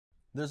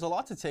There's a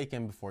lot to take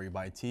in before you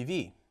buy a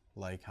TV,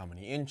 like how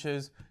many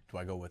inches, do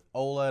I go with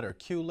OLED or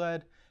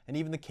QLED, and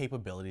even the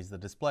capabilities of the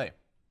display.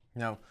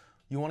 Now,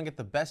 you want to get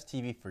the best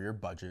TV for your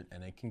budget,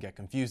 and it can get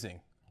confusing.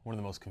 One of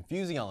the most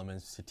confusing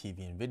elements to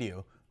TV and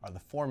video are the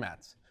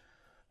formats.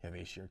 You have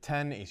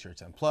HDR10,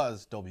 HDR10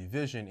 Plus, Dolby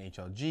Vision,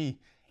 HLG,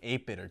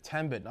 8-bit or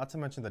 10-bit, not to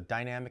mention the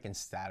dynamic and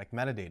static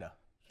metadata.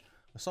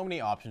 With so many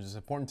options, it's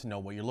important to know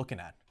what you're looking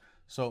at.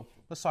 So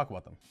let's talk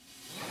about them.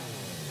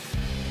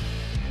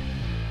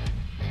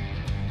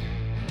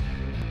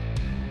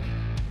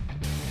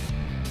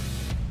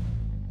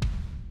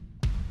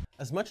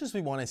 As much as we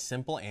want a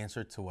simple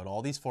answer to what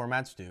all these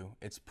formats do,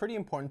 it's pretty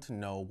important to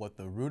know what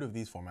the root of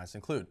these formats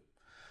include.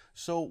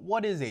 So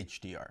what is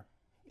HDR?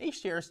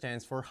 HDR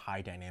stands for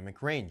High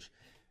Dynamic Range.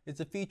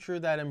 It's a feature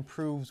that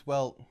improves,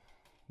 well,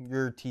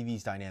 your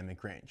TV's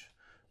dynamic range,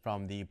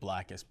 from the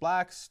blackest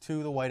blacks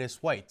to the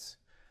whitest whites.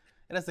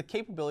 It has the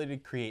capability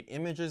to create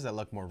images that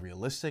look more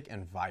realistic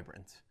and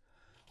vibrant.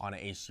 On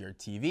an HDR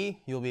TV,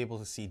 you'll be able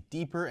to see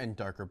deeper and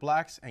darker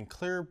blacks and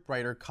clearer,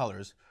 brighter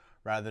colors,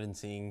 rather than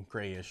seeing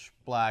grayish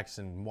blacks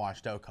and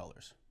washed out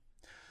colors.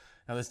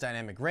 Now, this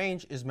dynamic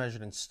range is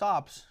measured in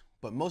stops,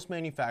 but most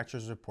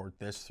manufacturers report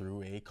this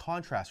through a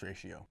contrast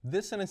ratio.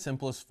 This, in its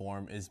simplest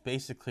form, is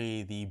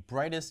basically the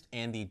brightest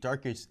and the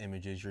darkest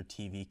images your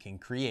TV can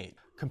create.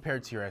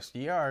 Compared to your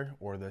SDR,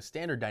 or the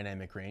standard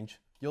dynamic range,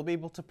 you'll be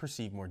able to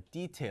perceive more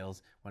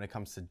details when it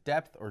comes to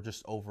depth or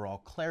just overall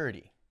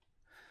clarity.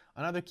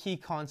 Another key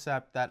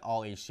concept that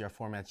all HDR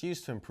formats use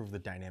to improve the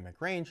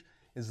dynamic range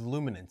is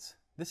luminance.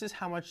 This is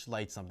how much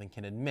light something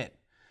can emit.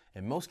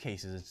 In most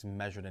cases, it's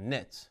measured in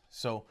nits.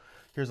 So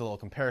here's a little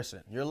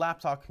comparison. Your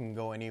laptop can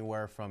go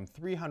anywhere from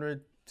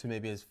 300 to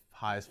maybe as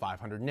high as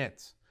 500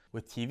 nits.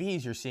 With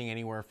TVs, you're seeing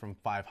anywhere from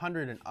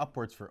 500 and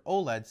upwards for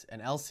OLEDs,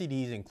 and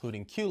LCDs,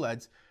 including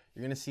QLEDs,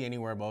 you're gonna see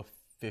anywhere above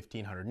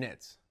 1500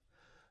 nits.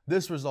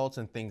 This results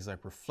in things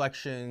like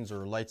reflections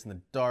or lights in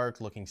the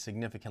dark looking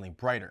significantly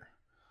brighter.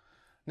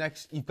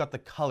 Next, you've got the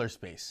color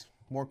space,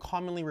 more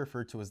commonly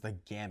referred to as the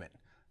gamut.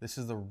 This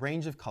is the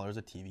range of colors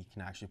a TV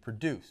can actually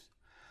produce.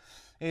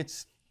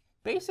 It's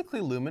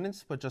basically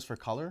luminance, but just for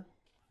color.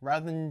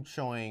 Rather than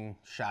showing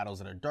shadows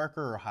that are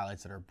darker or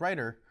highlights that are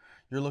brighter,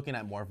 you're looking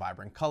at more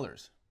vibrant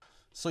colors.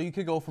 So you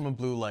could go from a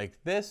blue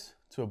like this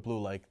to a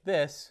blue like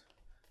this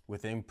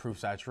with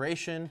improved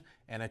saturation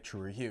and a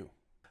truer hue.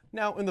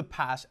 Now, in the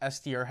past,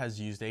 SDR has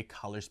used a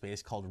color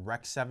space called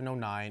Rec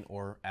 709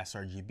 or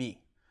sRGB.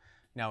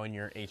 Now, in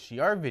your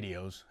HDR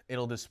videos,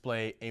 it'll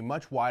display a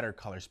much wider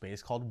color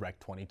space called Rec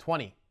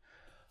 2020.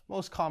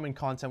 Most common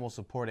content will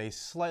support a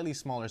slightly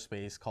smaller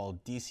space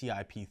called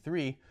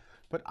DCI-P3,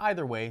 but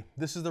either way,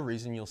 this is the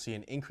reason you'll see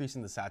an increase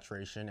in the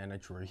saturation and a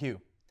truer hue.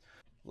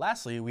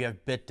 Lastly, we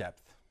have bit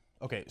depth.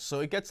 Okay, so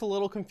it gets a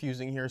little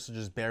confusing here, so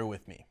just bear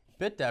with me.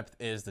 Bit depth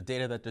is the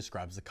data that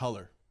describes the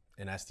color.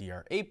 In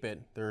SDR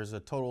 8-bit, there is a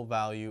total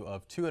value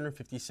of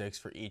 256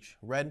 for each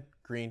red,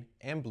 green,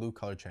 and blue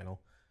color channel,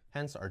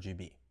 hence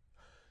RGB.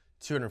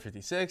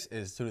 256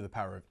 is 2 to the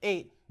power of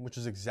 8, which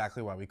is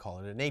exactly why we call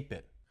it an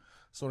 8-bit.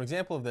 So an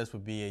example of this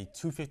would be a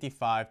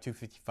 255,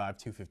 255,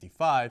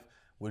 255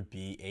 would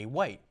be a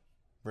white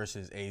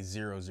versus a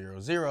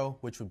 000,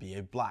 which would be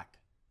a black.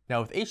 Now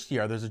with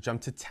HDR, there's a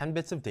jump to 10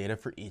 bits of data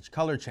for each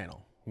color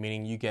channel,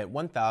 meaning you get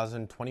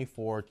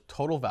 1024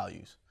 total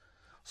values.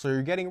 So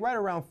you're getting right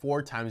around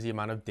 4 times the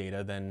amount of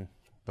data than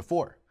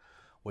before.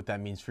 What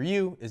that means for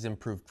you is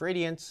improved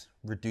gradients,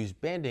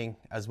 reduced banding,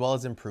 as well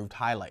as improved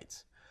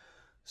highlights.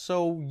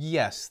 So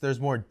yes, there's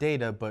more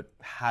data, but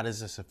how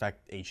does this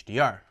affect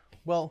HDR?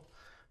 Well,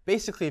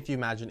 basically, if you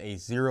imagine a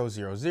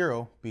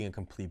 000 being a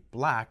complete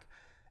black,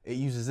 it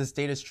uses this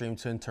data stream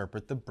to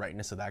interpret the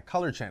brightness of that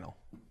color channel.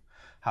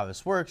 How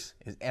this works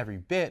is every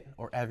bit,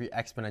 or every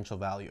exponential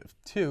value of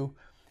 2,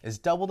 is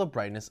double the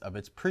brightness of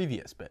its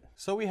previous bit.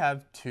 So we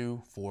have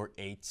 2, 4,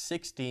 8,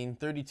 16,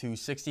 32,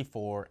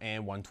 64,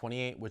 and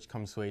 128, which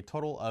comes to a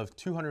total of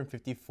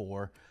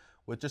 254,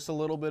 with just a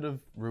little bit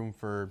of room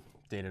for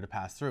data to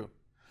pass through.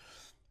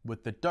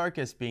 With the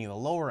darkest being the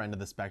lower end of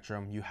the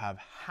spectrum, you have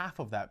half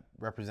of that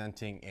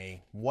representing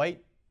a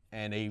white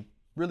and a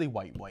really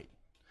white white.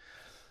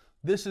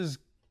 This is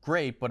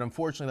great, but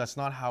unfortunately that's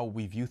not how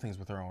we view things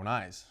with our own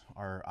eyes.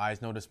 Our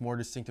eyes notice more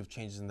distinctive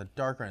changes in the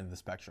darker end of the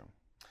spectrum.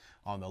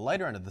 On the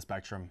lighter end of the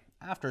spectrum,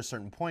 after a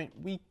certain point,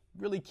 we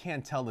really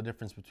can't tell the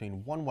difference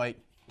between one white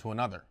to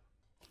another.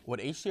 What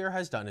HDR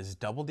has done is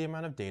double the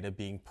amount of data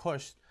being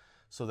pushed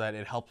so that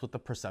it helps with the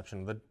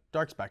perception of the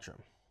dark spectrum.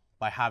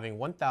 By having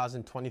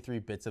 1023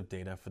 bits of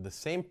data for the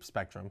same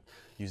spectrum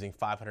using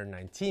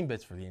 519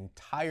 bits for the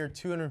entire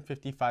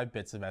 255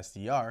 bits of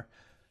SDR,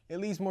 it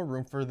leaves more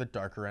room for the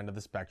darker end of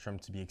the spectrum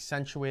to be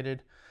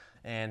accentuated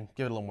and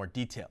give it a little more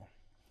detail.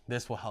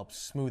 This will help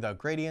smooth out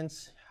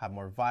gradients, have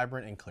more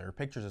vibrant and clearer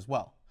pictures as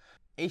well.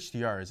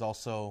 HDR is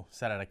also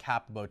set at a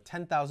cap about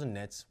 10,000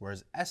 nits,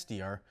 whereas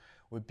SDR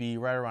would be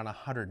right around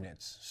 100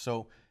 nits.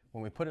 So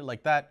when we put it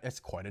like that, it's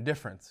quite a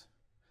difference.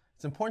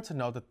 It's important to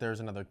note that there's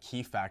another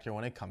key factor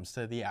when it comes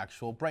to the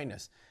actual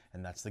brightness,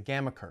 and that's the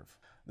gamma curve.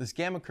 This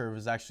gamut curve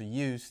is actually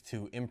used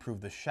to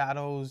improve the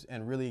shadows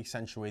and really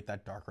accentuate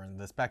that darker end of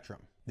the spectrum.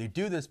 They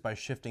do this by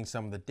shifting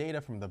some of the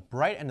data from the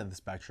bright end of the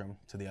spectrum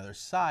to the other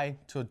side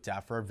to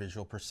adapt for our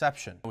visual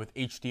perception. With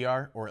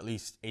HDR, or at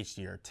least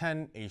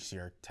HDR10,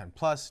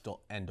 HDR10+,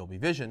 and Dolby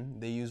Vision,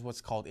 they use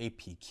what's called a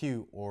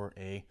PQ, or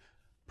a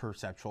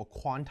perceptual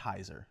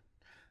quantizer.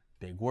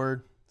 Big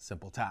word,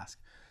 simple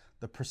task.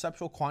 The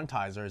perceptual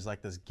quantizer is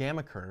like this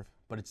gamma curve,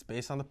 but it's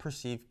based on the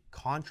perceived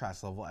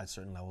contrast level at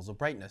certain levels of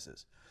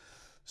brightnesses.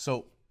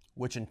 So,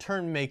 which in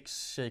turn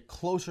makes it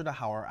closer to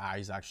how our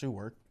eyes actually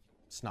work.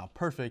 It's not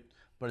perfect,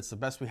 but it's the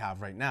best we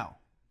have right now.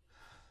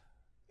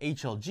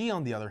 HLG,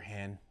 on the other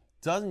hand,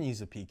 doesn't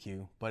use a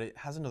PQ, but it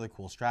has another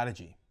cool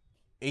strategy.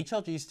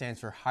 HLG stands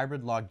for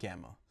hybrid log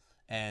gamma,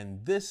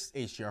 and this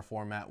HDR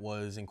format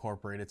was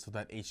incorporated so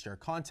that HDR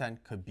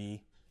content could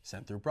be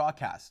sent through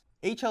broadcast.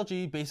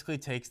 HLG basically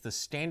takes the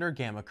standard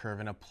gamma curve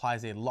and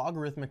applies a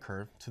logarithmic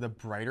curve to the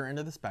brighter end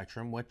of the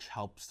spectrum, which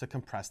helps to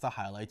compress the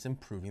highlights,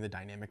 improving the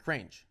dynamic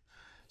range.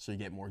 So you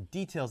get more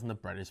details in the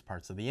brightest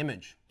parts of the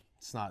image.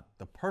 It's not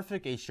the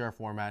perfect HDR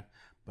format,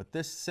 but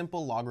this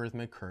simple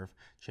logarithmic curve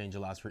change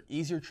allows for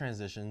easier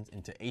transitions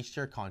into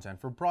HDR content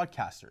for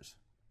broadcasters.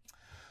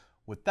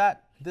 With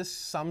that, this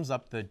sums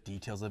up the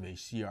details of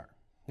HDR.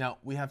 Now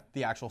we have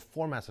the actual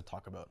formats to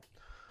talk about.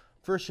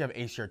 First, you have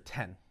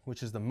HDR10,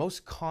 which is the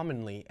most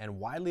commonly and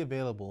widely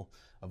available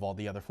of all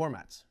the other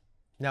formats.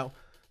 Now,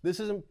 this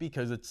isn't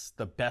because it's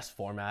the best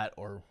format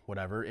or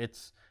whatever.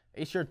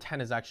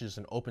 HDR10 is actually just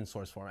an open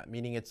source format,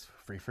 meaning it's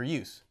free for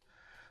use.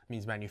 It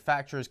means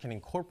manufacturers can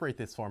incorporate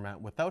this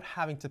format without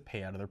having to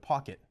pay out of their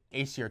pocket.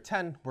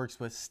 HDR10 works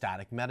with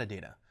static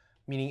metadata,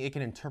 meaning it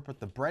can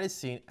interpret the brightest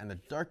scene and the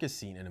darkest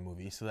scene in a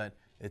movie so that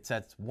it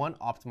sets one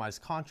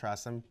optimized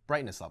contrast and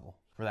brightness level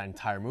for that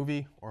entire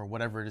movie or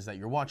whatever it is that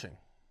you're watching.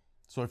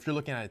 So if you're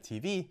looking at a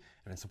TV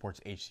and it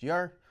supports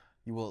HDR,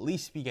 you will at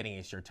least be getting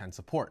HDR10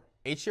 support.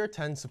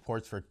 HDR10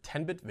 supports for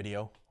 10-bit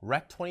video,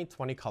 Rec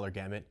 2020 color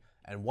gamut,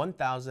 and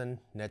 1000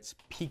 nits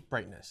peak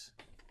brightness.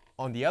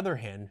 On the other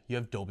hand, you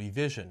have Dolby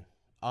Vision.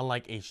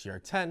 Unlike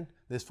HDR10,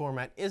 this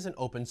format isn't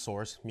open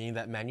source, meaning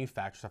that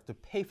manufacturers have to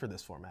pay for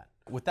this format.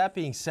 With that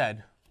being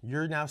said,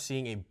 you're now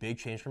seeing a big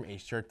change from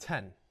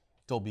HDR10.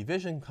 Dolby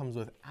Vision comes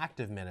with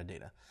active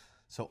metadata.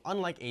 So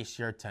unlike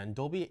HDR10,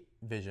 Dolby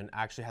Vision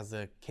actually has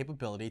the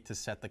capability to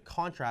set the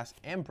contrast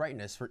and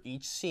brightness for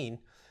each scene,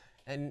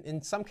 and in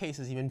some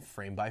cases even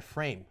frame by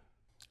frame.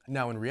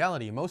 Now in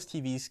reality, most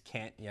TVs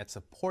can't yet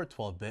support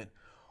 12-bit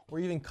or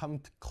even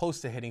come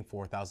close to hitting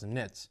 4000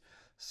 nits.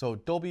 So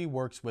Dolby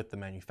works with the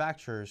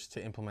manufacturers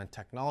to implement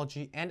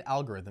technology and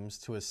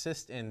algorithms to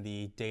assist in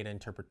the data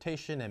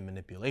interpretation and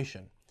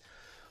manipulation.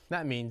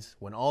 That means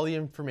when all the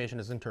information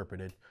is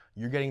interpreted,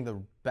 you're getting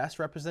the best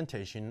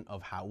representation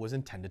of how it was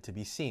intended to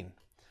be seen.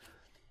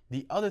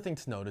 The other thing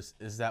to notice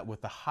is that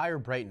with the higher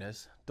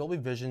brightness, Dolby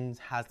Vision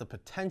has the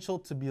potential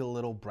to be a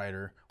little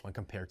brighter when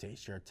compared to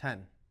HDR10.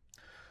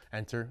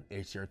 Enter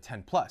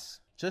HDR10+.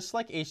 Just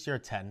like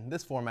HDR10,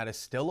 this format is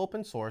still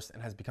open source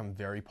and has become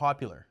very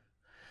popular.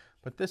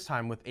 But this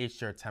time with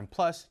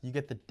HDR10+, you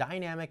get the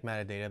dynamic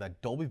metadata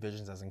that Dolby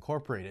Vision has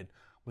incorporated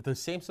with the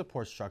same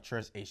support structure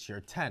as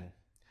HDR10.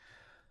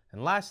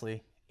 And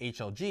lastly,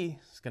 HLG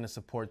is going to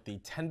support the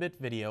 10-bit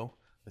video,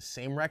 the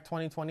same Rec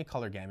 2020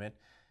 color gamut,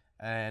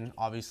 and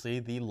obviously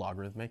the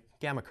logarithmic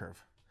gamma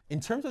curve.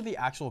 In terms of the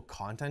actual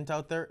content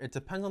out there, it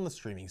depends on the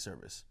streaming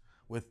service.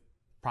 With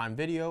Prime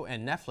Video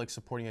and Netflix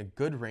supporting a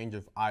good range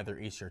of either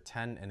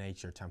HDR10 and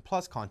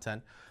HDR10+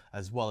 content,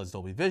 as well as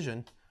Dolby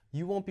Vision,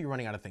 you won't be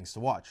running out of things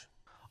to watch.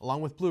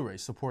 Along with Blu-ray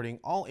supporting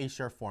all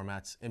HDR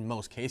formats in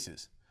most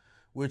cases,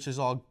 which is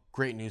all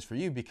great news for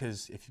you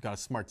because if you've got a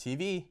smart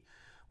TV,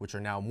 which are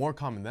now more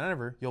common than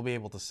ever, you'll be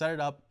able to set it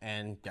up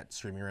and get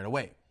streaming right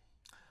away.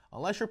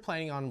 Unless you're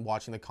planning on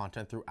watching the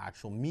content through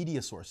actual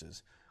media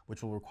sources,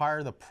 which will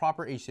require the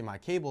proper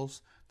HDMI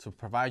cables to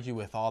provide you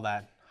with all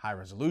that high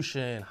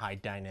resolution, high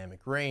dynamic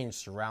range,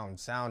 surround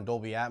sound,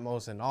 Dolby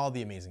Atmos, and all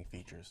the amazing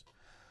features.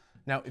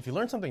 Now, if you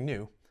learned something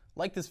new,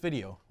 like this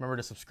video, remember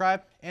to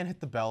subscribe and hit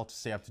the bell to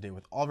stay up to date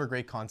with all of our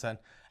great content.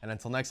 And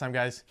until next time,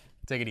 guys,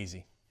 take it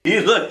easy. He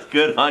looks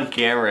good on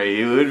camera.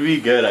 He would be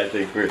good, I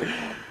think.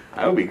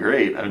 I would be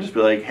great. I would just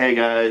be like, hey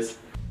guys,